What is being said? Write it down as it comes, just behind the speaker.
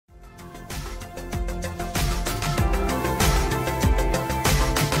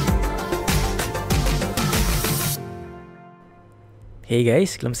Hey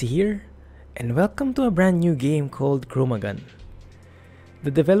guys, Clumsy here, and welcome to a brand new game called ChromaGun.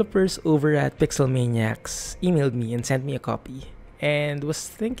 The developers over at Pixel Maniacs emailed me and sent me a copy, and was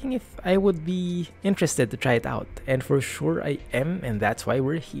thinking if I would be interested to try it out, and for sure I am, and that's why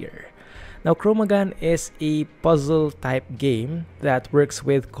we're here. Now, ChromaGun is a puzzle type game that works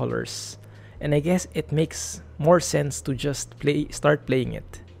with colors, and I guess it makes more sense to just start playing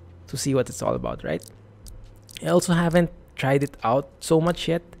it to see what it's all about, right? I also haven't tried it out so much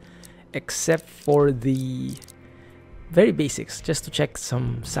yet, except for the very basics, just to check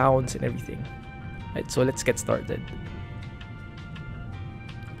some sounds and everything. Right, so let's get started.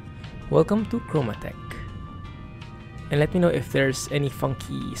 Welcome to ChromaTec, and let me know if there's any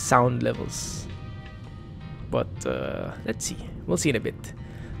funky sound levels. But let's see, we'll see in a bit.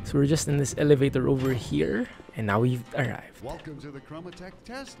 So we're just in this elevator over here, and now we've arrived. Welcome to the ChromaTec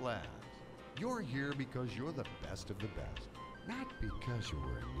test labs. You're here because you're the best of the best, not because you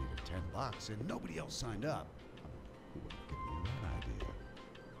were in need of $10 and nobody else signed up. Who would have given you that idea?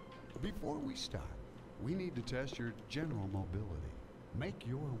 Before we start, we need to test your general mobility. Make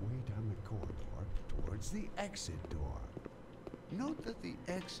your way down the corridor towards the exit door. Note that the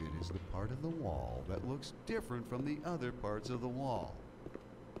exit is the part of the wall that looks different from the other parts of the wall.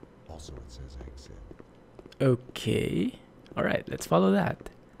 Also, it says exit. Okay, alright, let's follow that.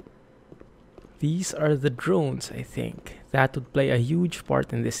 These are the drones, I think, that would play a huge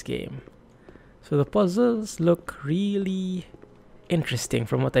part in this game. So the puzzles look really interesting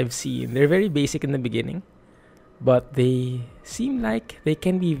from what I've seen. They're very basic in the beginning, but they seem like they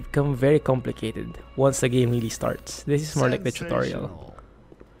can become very complicated once the game really starts. This is more like the tutorial.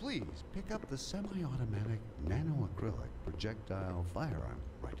 Please pick up the semi-automatic nano-acrylic projectile firearm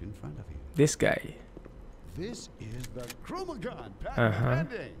right in front of you. This guy. This is the ChromaGun patent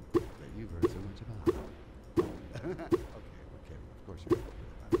pending that you've heard so much about. okay, of course you're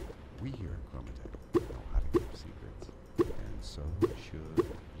about it. We here at ChromaTec know how to keep secrets, and so should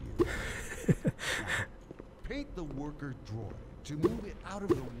you. Now, paint the worker droid to move it out of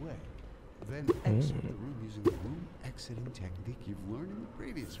the way, then exit the room using the room exiting technique you've learned in the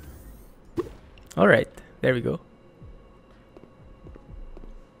previous room. Alright, there we go.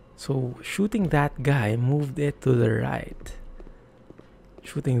 So shooting that guy moved it to the right.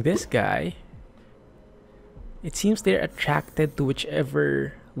 Shooting this guy, it seems they're attracted to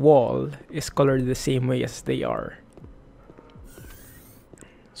whichever wall is colored the same way as they are.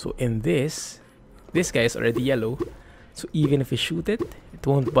 So in this guy is already yellow, so even if we shoot it, it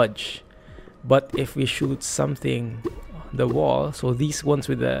won't budge. But if we shoot something on the wall, so these ones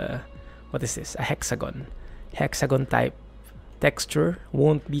with a, what is this, a hexagon type texture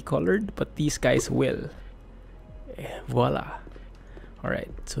won't be colored, but these guys will. Voila.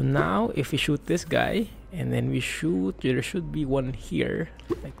 Alright, so now if we shoot this guy and then we shoot, there should be one here,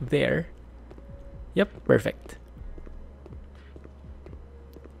 like there. Yep, perfect.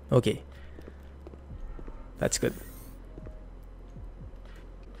 Okay, that's good.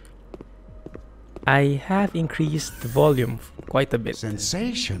 I have increased the volume quite a bit.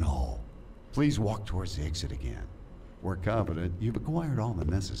 Sensational! Please walk towards the exit again. We're confident you've acquired all the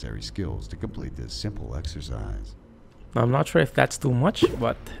necessary skills to complete this simple exercise. I'm not sure if that's too much,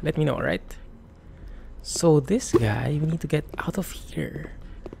 but let me know, right? So this guy, we need to get out of here.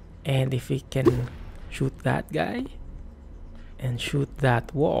 And if we can shoot that guy and shoot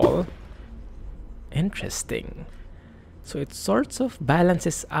that wall, interesting. So it sorts of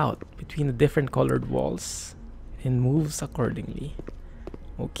balances out between the different colored walls and moves accordingly.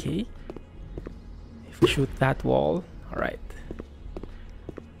 Okay. If we shoot that wall, alright.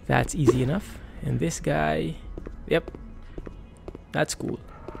 That's easy enough. And this guy, yep, that's cool.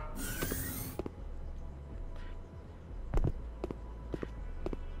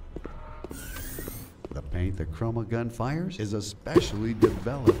 The paint the ChromaGun fires is a specially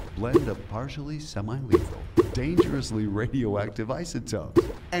developed blend of partially semi-lethal, dangerously radioactive isotopes,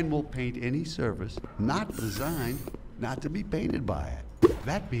 and will paint any surface not designed not to be painted by it.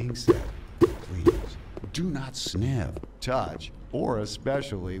 That being said, please do not sniff, touch, or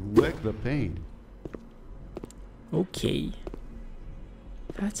especially lick the paint. Okay,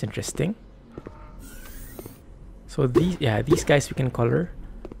 that's interesting. So these guys we can color,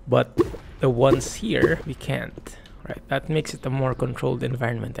 but the ones here we can't. Right, that makes it a more controlled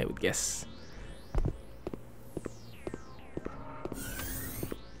environment, I would guess.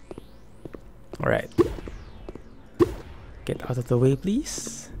 Alright, get out of the way,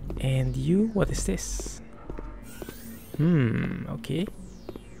 please. And you, what is this? Okay.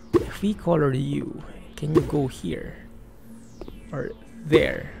 If we color you, can you go here? Or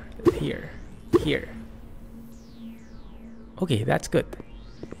there? Here. Okay, that's good.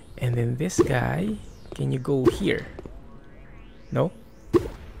 And then this guy, can you go here? No?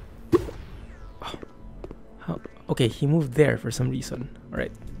 Oh. How? Okay, he moved there for some reason.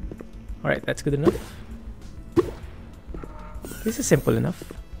 Alright. Alright, that's good enough. This is simple enough.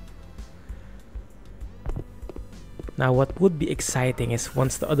 Now what would be exciting is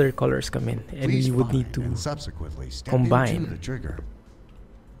once the other colors come in and Please we would need to and subsequently step combine. into the trigger.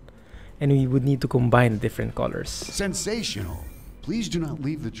 And we would need to combine different colors. Sensational. Please do not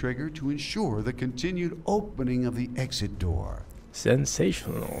leave the trigger to ensure the continued opening of the exit door.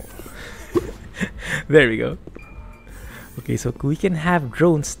 Sensational. There we go. Okay, so we can have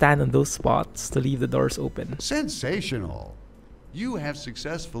drones stand on those spots to leave the doors open. Sensational. You have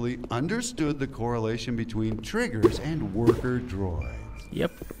successfully understood the correlation between triggers and worker droids.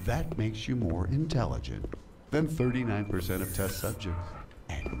 Yep. That makes you more intelligent than 39% of test subjects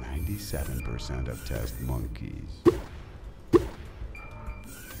and 97% of test monkeys.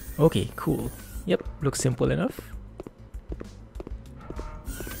 Okay, cool. Yep, looks simple enough.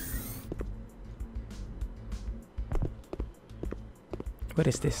 What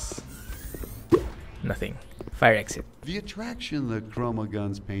is this? Nothing. Fire exit. The attraction the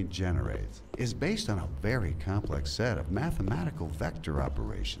ChromaGun's paint generates is based on a very complex set of mathematical vector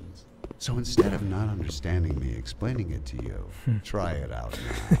operations. So instead of not understanding me explaining it to you, try it out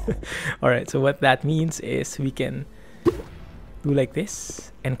now. Alright, so what that means is we can do like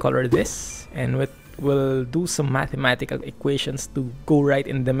this and color this, and we'll do some mathematical equations to go right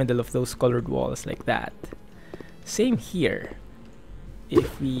in the middle of those colored walls like that. Same here.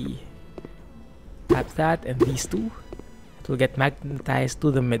 If we tap that and these two, it will get magnetized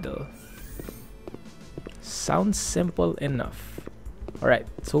to the middle. Sounds simple enough. Alright,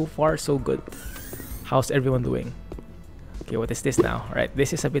 so far so good. How's everyone doing? Okay, what is this now? Alright,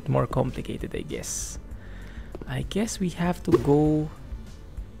 this is a bit more complicated, I guess. I guess we have to go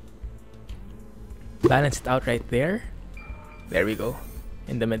balance it out right there. There we go,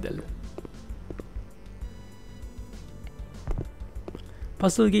 in the middle.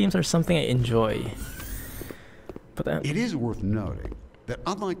 Puzzle games are something I enjoy. But it is worth noting that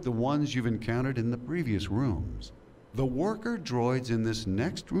unlike the ones you've encountered in the previous rooms, the worker droids in this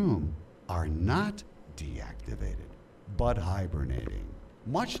next room are not deactivated, but hibernating.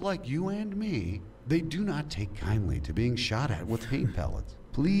 Much like you and me, they do not take kindly to being shot at with paint pellets.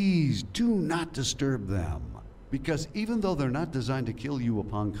 Please do not disturb them, because even though they're not designed to kill you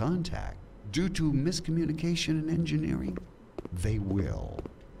upon contact, due to miscommunication in engineering, they will.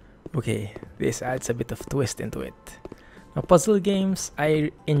 okay, this adds a bit of twist into it. Now, puzzle games,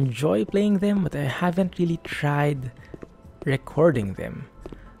 I enjoy playing them, but I haven't really tried recording them.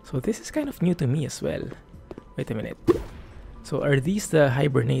 So this is kind of new to me as well. Wait a minute. So are these the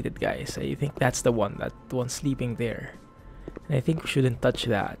hibernated guys? I think that's the one sleeping there. And I think we shouldn't touch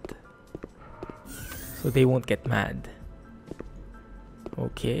that, so they won't get mad.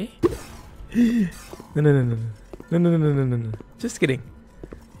 Okay. No. Just kidding.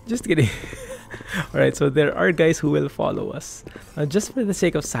 Just kidding. Alright, so there are guys who will follow us. Just for the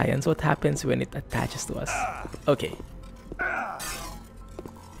sake of science, what happens when it attaches to us? Okay.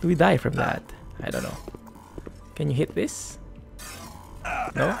 Do we die from that? I don't know. Can you hit this?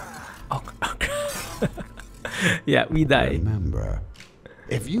 No? Oh. Yeah, we die. Remember,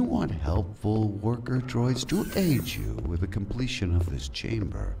 if you want helpful worker droids to aid you with the completion of this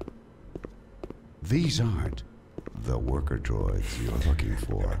chamber, these aren't the worker droids you're looking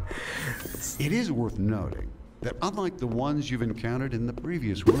for. It is worth noting that unlike the ones you've encountered in the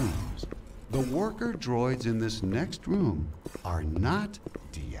previous rooms, the worker droids in this next room are not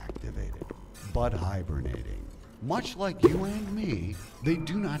deactivated, but hibernating. Much like you and me, they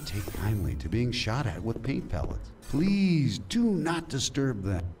do not take kindly to being shot at with paint pellets. Please do not disturb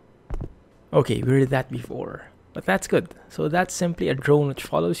them. Okay, we heard that before, but that's good. So that's simply a drone which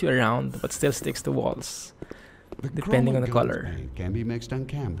follows you around but still sticks to walls, depending on the color. Paint can be mixed on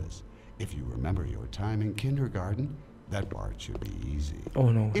canvas. If you remember your time in kindergarten, that part should be easy. Oh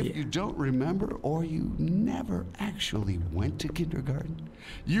no, If you don't remember, or you never actually went to kindergarten,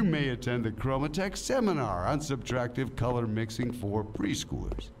 you may attend the ChromaTec seminar on subtractive color mixing for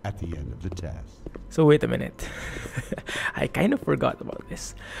preschoolers at the end of the test. So wait a minute. I kind of forgot about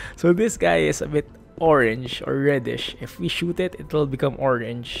this. So this guy is a bit orange or reddish. If we shoot it, it will become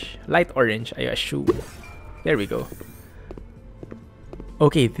orange. Light orange, I assume. There we go.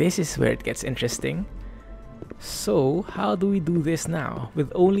 Okay, this is where it gets interesting. So, how do we do this now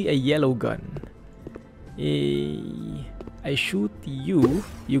with only a yellow gun? I shoot you,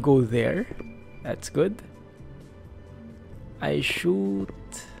 you go there. That's good. I shoot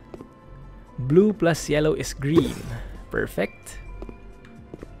blue plus yellow is green. Perfect.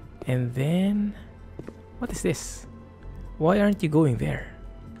 And then, what is this? Why aren't you going there?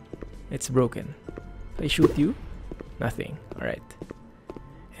 It's broken. If I shoot you, nothing. Alright.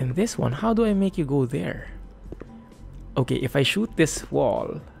 And this one, how do I make you go there? Okay, if I shoot this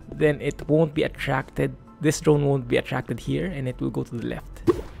wall, then it won't be attracted. This drone won't be attracted here, and it will go to the left.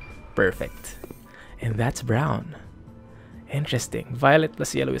 Perfect. And that's brown. Interesting. Violet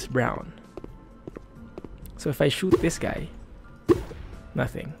plus yellow is brown. So if I shoot this guy,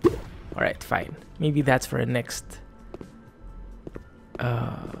 nothing. Alright, fine. Maybe that's for a next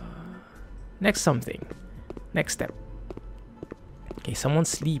something. Next step. Okay, someone's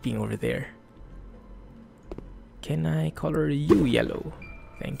sleeping over there. Can I color you yellow?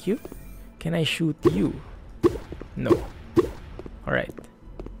 Thank you. Can I shoot you? No. Alright.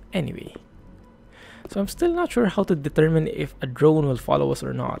 Anyway. So I'm still not sure how to determine if a drone will follow us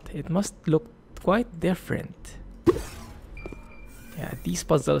or not. It must look quite different. Yeah, these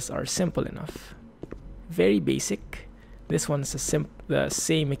puzzles are simple enough. Very basic. This one's the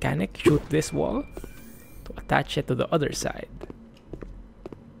same mechanic. Shoot this wall to attach it to the other side.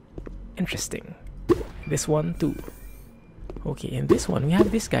 Interesting. This one too. Okay, in this one we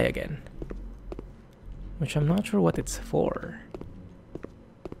have this guy again, which I'm not sure what it's for.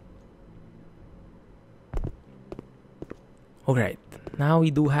 Alright, now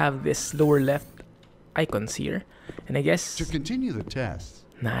we do have this lower left icons here, and I guess To continue the test,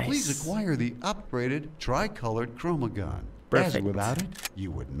 nice. please acquire the upgraded tri-colored ChromaGun. As Perfect. without it,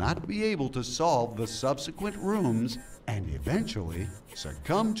 you would not be able to solve the subsequent rooms and eventually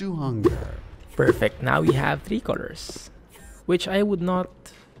succumb to hunger. Perfect. Now we have 3 colors, which I would not.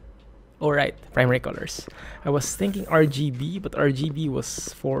 Alright, primary colors. I was thinking RGB, but RGB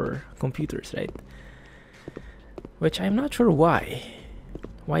was for computers, right? Which I'm not sure why.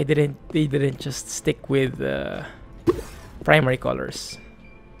 Why they didn't just stick with primary colors?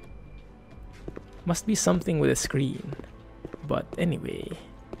 Must be something with a screen. But anyway,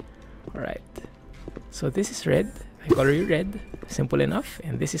 alright. So this is red. I color you red. Simple enough.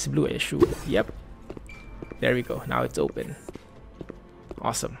 And this is blue, I assume. Yep. There we go. Now it's open.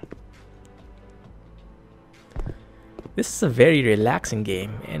 Awesome. This is a very relaxing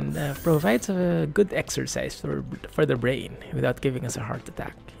game and provides a good exercise for the brain without giving us a heart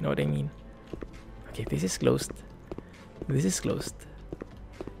attack. You know what I mean? Okay, this is closed. This is closed.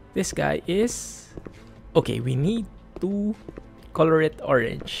 This guy is... Okay, we need to color it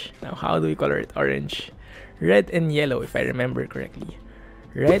orange. Now, how do we color it orange? Red and yellow, if I remember correctly.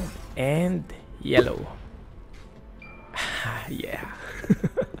 Red and yellow. Yeah.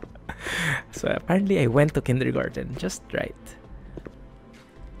 So apparently I went to kindergarten just right.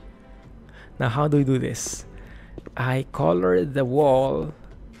 Now how do we do this? I color the wall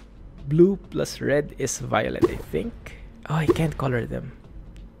blue plus red is violet, I think. Oh, I can't color them.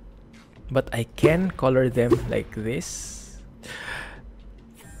 But I can color them like this.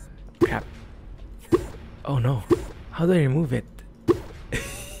 Crap. Oh no. How do I remove it?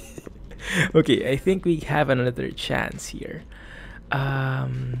 Okay, I think we have another chance here. I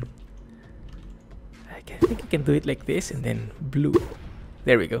think we can do it like this and then blue.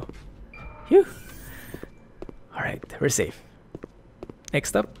 There we go. Phew. Alright, we're safe.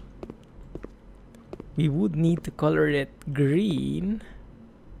 Next up, we would need to color it green.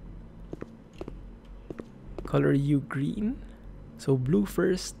 Color you green. So blue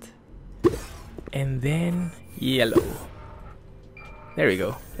first. And then yellow. There we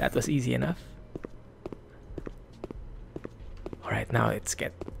go. That was easy enough. Alright, now it's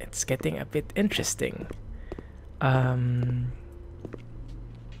getting a bit interesting. How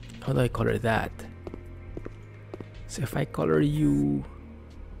do I color that? So if I color you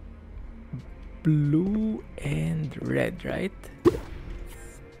blue and red, right?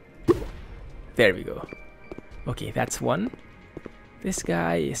 There we go. Okay, that's one. This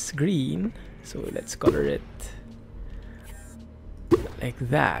guy is green, so let's color it like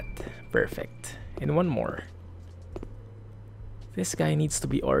that. Perfect. And one more. This guy needs to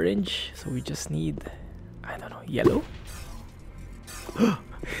be orange, so we just need, I don't know, yellow?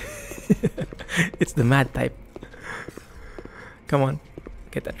 It's the mad type. Come on,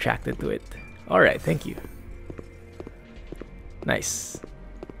 get attracted to it. Alright, thank you. Nice.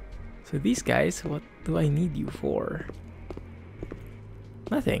 So these guys, what do I need you for?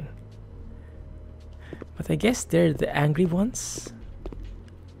 Nothing. But I guess they're the angry ones.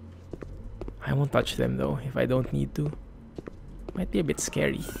 I won't touch them though, if I don't need to. Might be a bit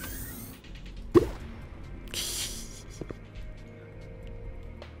scary.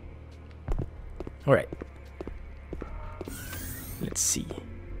 Alright. Let's see.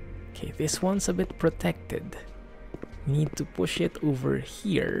 Okay, this one's a bit protected. We need to push it over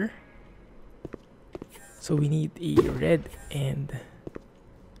here. So we need a red and...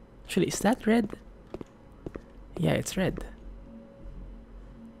 Actually, is that red? Yeah, it's red.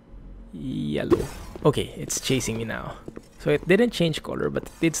 Yellow. Okay, it's chasing me now. So it didn't change color, but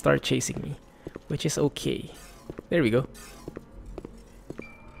it did start chasing me, which is okay. There we go.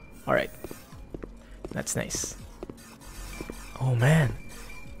 Alright. That's nice. Oh man.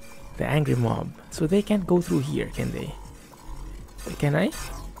 The angry mob. So they can't go through here, can they? Can I?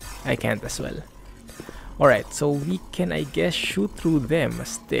 I can't as well. Alright, so we can, I guess, shoot through them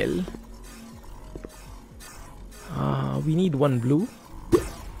still. We need one blue.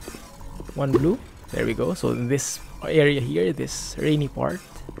 One blue. There we go. So in this area here, this rainy part,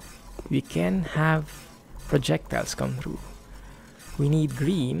 we can have projectiles come through. We need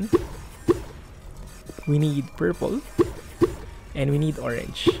green. We need purple. And we need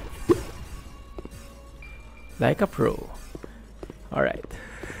orange. Like a pro. Alright.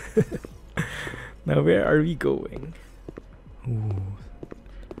 Now where are we going? Ooh.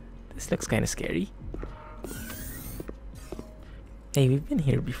 This looks kind of scary. Hey, we've been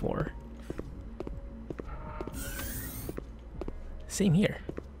here before. Same here.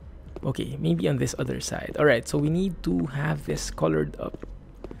 Okay, maybe on this other side. Alright, so we need to have this colored up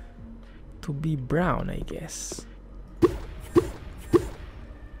to be brown, I guess.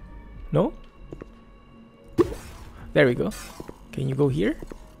 No? There we go. Can you go here?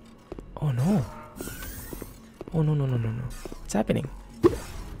 Oh no. Oh no, no, no, no, no. What's happening?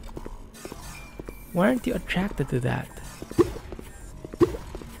 Why aren't you attracted to that?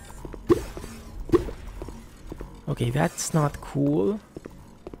 Okay, that's not cool.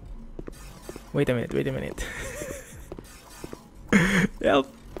 Wait a minute, wait a minute. Help!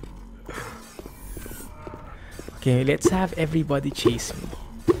 Okay, let's have everybody chase me.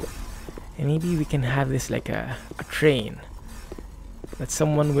 And maybe we can have this like a train. That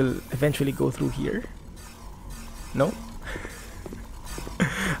someone will eventually go through here. No?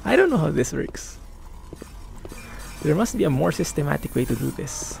 I don't know how this works. There must be a more systematic way to do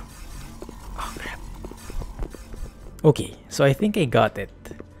this. Oh crap. Okay, so I think I got it.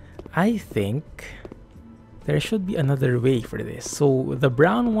 I think there should be another way for this. So the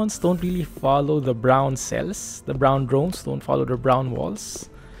brown ones don't really follow the brown cells. The brown drones don't follow the brown walls.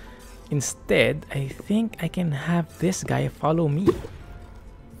 Instead, I think I can have this guy follow me.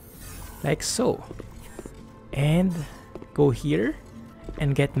 Like so. And go here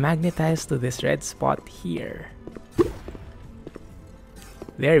and get magnetized to this red spot here.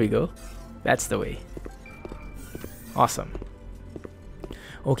 There we go. That's the way. Awesome.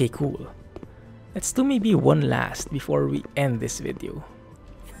 Okay, cool. Let's do maybe one last before we end this video.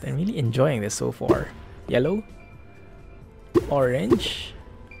 I'm really enjoying this so far. Yellow, orange,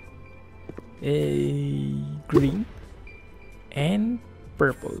 green, and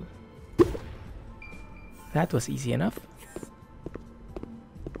purple. That was easy enough.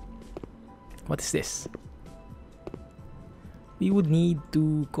 What is this? We would need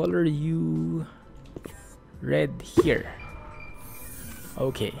to color you red here.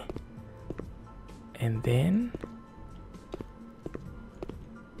 Okay. And then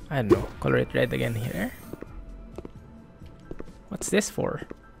I don't know, color it red again here. What's this for?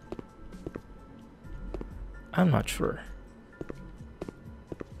 I'm not sure.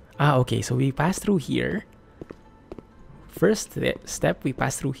 Ah, okay, so we pass through here. First step, we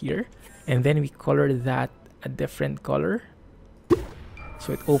pass through here, and then we color that a different color.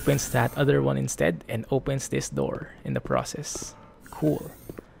 So it opens that other one instead and opens this door in the process. Cool.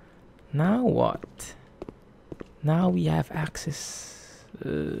 Now what? Now we have access.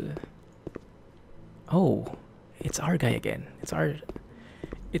 Oh, it's our guy again.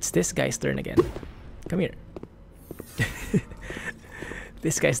 It's this guy's turn again. Come here.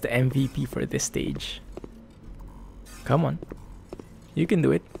 This guy's the MVP for this stage. Come on. You can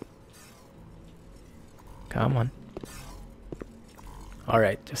do it. Come on.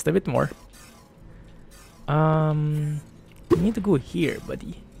 Alright, just a bit more. You need to go here,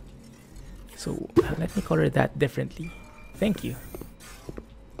 buddy. So, let me color that differently. Thank you.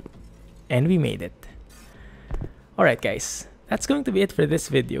 And we made it. Alright guys, that's going to be it for this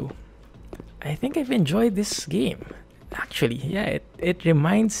video. I think I've enjoyed this game. Actually, yeah, it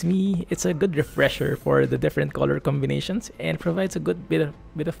reminds me, it's a good refresher for the different color combinations and provides a good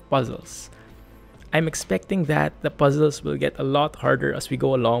bit of puzzles. I'm expecting that the puzzles will get a lot harder as we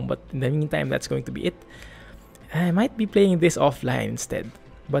go along, but in the meantime, that's going to be it. I might be playing this offline instead.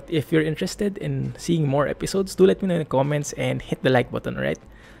 But if you're interested in seeing more episodes, do let me know in the comments and hit the like button, alright?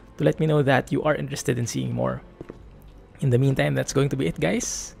 To let me know that you are interested in seeing more. In the meantime, that's going to be it,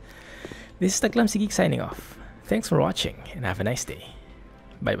 guys. This is the Clumsy Geek signing off. Thanks for watching and have a nice day.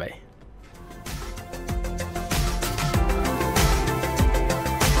 Bye bye.